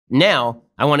now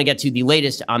I want to get to the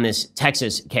latest on this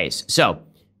Texas case. So,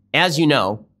 as you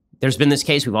know, there's been this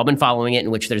case, we've all been following it,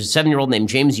 in which there's a 7-year-old named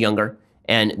James Younger,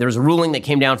 and there's a ruling that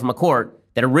came down from a court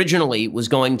that originally was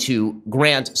going to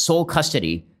grant sole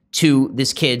custody to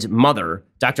this kid's mother,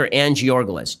 Dr. Ann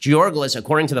Georgalis. Georgalis,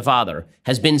 according to the father,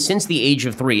 has been since the age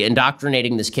of 3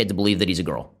 indoctrinating this kid to believe that he's a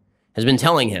girl, has been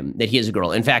telling him that he is a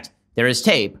girl. In fact, there is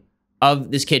tape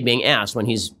of this kid being asked when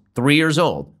he's 3 years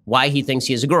old why he thinks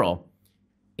he is a girl.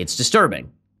 It's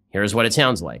disturbing. Here's what it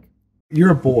sounds like.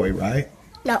 You're a boy, right?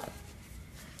 No,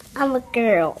 I'm a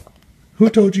girl. Who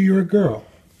told you you were a girl?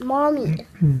 Mommy.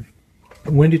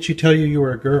 When did she tell you you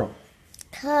were a girl?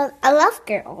 'Cause I love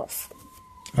girls.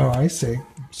 Oh, I see.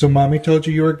 So mommy told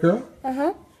you you were a girl?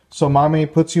 Uh-huh. So mommy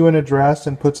puts you in a dress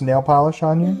and puts nail polish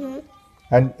on you?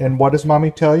 And what does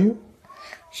mommy tell you?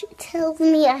 She tells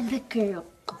me I'm a girl.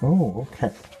 Oh,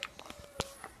 okay.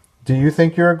 Do you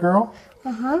think you're a girl?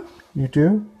 Uh-huh. You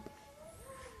do?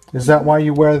 Is that why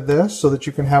you wear this, so that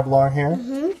you can have long hair?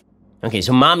 Okay,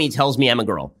 so mommy tells me I'm a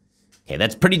girl. Okay,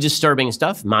 that's pretty disturbing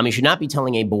stuff. Mommy should not be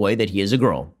telling a boy that he is a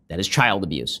girl. That is child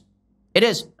abuse. It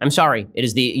is. I'm sorry. It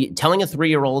is telling a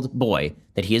 3-year-old boy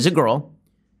that he is a girl,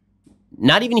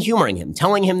 not even humoring him,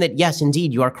 telling him that, yes,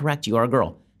 indeed, you are correct, you are a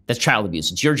girl. That's child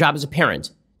abuse. It's your job as a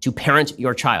parent to parent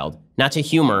your child, not to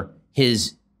humor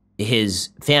his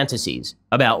fantasies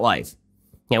about life.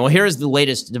 Yeah, well, here's the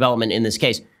latest development in this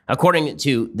case. According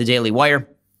to the Daily Wire,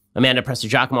 Amanda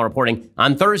Prestigiacomo reporting,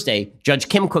 on Thursday, Judge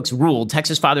Kim Cooks ruled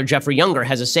Texas father Jeffrey Younger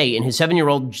has a say in his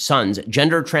 7-year-old son's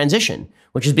gender transition,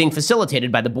 which is being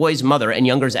facilitated by the boy's mother and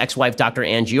Younger's ex-wife, Dr.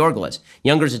 Ann Georgalis.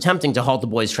 Younger's attempting to halt the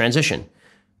boy's transition.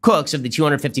 Cooks of the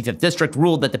 255th District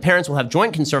ruled that the parents will have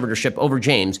joint conservatorship over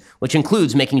James, which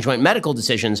includes making joint medical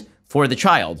decisions for the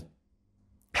child.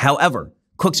 However,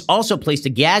 Cooks also placed a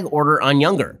gag order on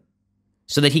Younger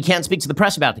so that he can't speak to the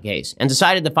press about the case, and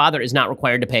decided the father is not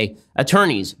required to pay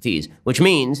attorney's fees, which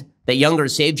means that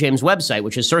Younger's Save James website,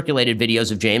 which has circulated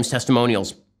videos of James,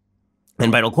 testimonials,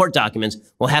 and vital court documents,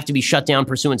 will have to be shut down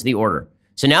pursuant to the order.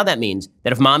 So now that means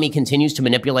that if mommy continues to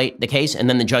manipulate the case and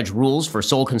then the judge rules for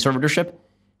sole conservatorship,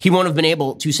 he won't have been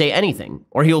able to say anything,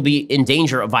 or he'll be in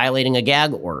danger of violating a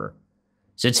gag order.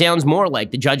 So it sounds more like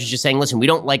the judge is just saying, listen, we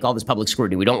don't like all this public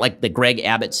scrutiny. We don't like that Greg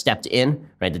Abbott stepped in,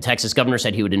 right? The Texas governor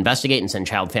said he would investigate and send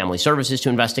Child Family Services to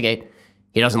investigate.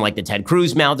 He doesn't like that Ted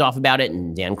Cruz mouthed off about it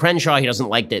and Dan Crenshaw. He doesn't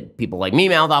like that people like me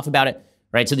mouthed off about it,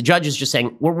 right? So the judge is just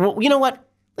saying, well, you know what?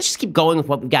 Let's just keep going with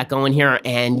what we've got going here,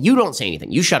 and you don't say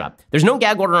anything. You shut up. There's no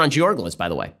gag order on Georgalis, by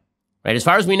the way. Right? As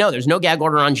far as we know, there's no gag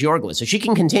order on Georgalis, so she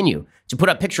can continue to put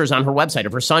up pictures on her website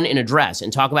of her son in a dress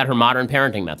and talk about her modern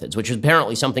parenting methods, which is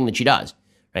apparently something that she does.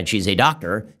 Right? She's a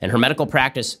doctor, and her medical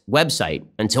practice website,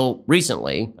 until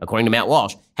recently, according to Matt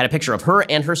Walsh, had a picture of her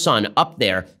and her son up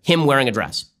there, him wearing a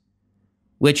dress,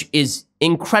 which is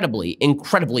incredibly,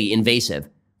 incredibly invasive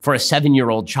for a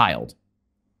 7-year-old child.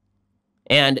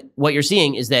 And what you're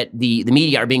seeing is that the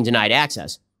media are being denied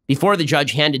access. Before the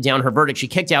judge handed down her verdict, she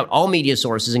kicked out all media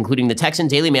sources, including the Texan,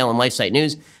 Daily Mail, and LifeSite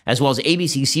News, as well as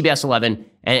ABC, CBS 11,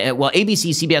 and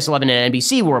ABC, CBS 11, and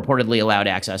NBC were reportedly allowed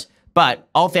access, but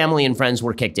all family and friends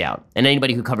were kicked out, and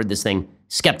anybody who covered this thing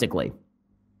skeptically.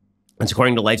 That's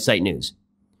according to LifeSite News.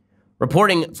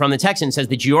 Reporting from the Texan says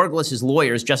that Georgalis'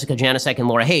 lawyers, Jessica Janicek and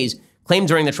Laura Hayes, claimed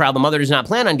during the trial the mother does not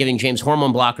plan on giving James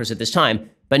hormone blockers at this time,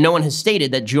 but no one has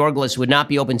stated that Georgalis would not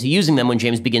be open to using them when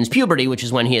James begins puberty, which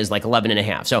is when he is like 11 and a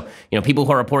half. So, people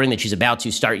who are reporting that she's about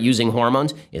to start using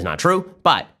hormones is not true,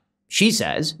 but she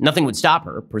says nothing would stop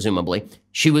her, presumably.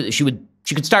 She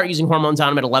could start using hormones on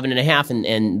him at 11 and a half,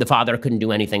 and the father couldn't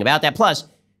do anything about that. Plus,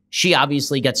 she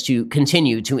obviously gets to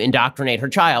continue to indoctrinate her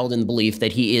child in the belief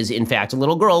that he is, in fact, a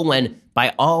little girl, when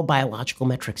by all biological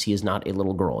metrics, he is not a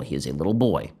little girl. He is a little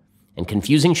boy. And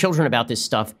confusing children about this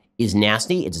stuff is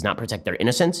nasty. It does not protect their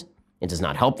innocence. It does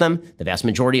not help them. The vast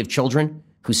majority of children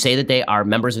who say that they are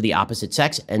members of the opposite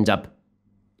sex end up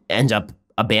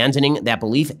abandoning that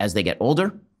belief as they get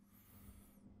older.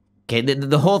 Okay,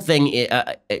 the whole thing,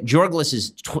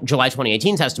 Georgalis' July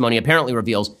 2018 testimony apparently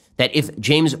reveals that if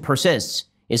James persists,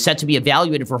 is set to be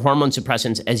evaluated for hormone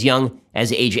suppressants as young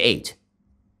as age 8.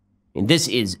 And this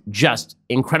is just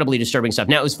incredibly disturbing stuff.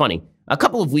 Now, it was funny. A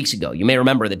couple of weeks ago, you may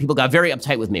remember that people got very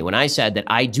uptight with me when I said that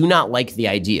I do not like the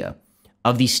idea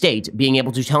of the state being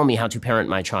able to tell me how to parent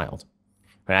my child.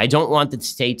 Right? I don't want the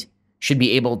state should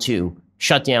be able to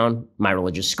shut down my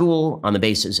religious school on the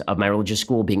basis of my religious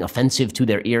school being offensive to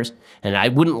their ears. And I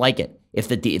wouldn't like it if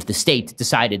the state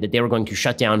decided that they were going to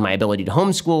shut down my ability to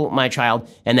homeschool my child,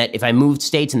 and that if I moved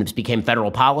states and this became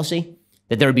federal policy,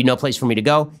 that there would be no place for me to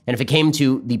go. And if it came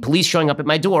to the police showing up at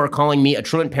my door, calling me a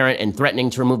truant parent and threatening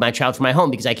to remove my child from my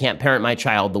home because I can't parent my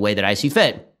child the way that I see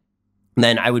fit,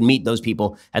 then I would meet those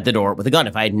people at the door with a gun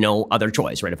if I had no other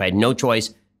choice, right? If I had no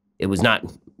choice, it was not,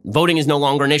 voting is no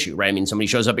longer an issue, right? I mean, somebody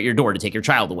shows up at your door to take your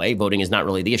child away. Voting is not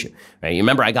really the issue, right? You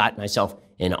remember I got myself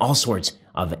in all sorts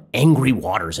of angry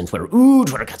waters in Twitter. Ooh,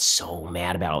 Twitter got so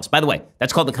mad about all this. By the way,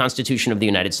 that's called the Constitution of the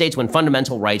United States, when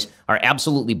fundamental rights are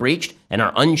absolutely breached and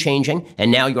are unchanging,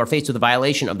 and now you're faced with a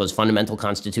violation of those fundamental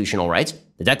constitutional rights.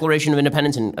 The Declaration of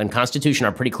Independence and Constitution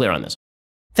are pretty clear on this.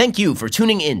 Thank you for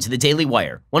tuning in to the Daily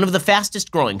Wire, one of the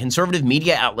fastest growing conservative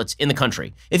media outlets in the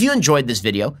country. If you enjoyed this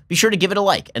video, be sure to give it a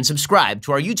like and subscribe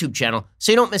to our YouTube channel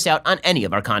so you don't miss out on any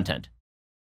of our content.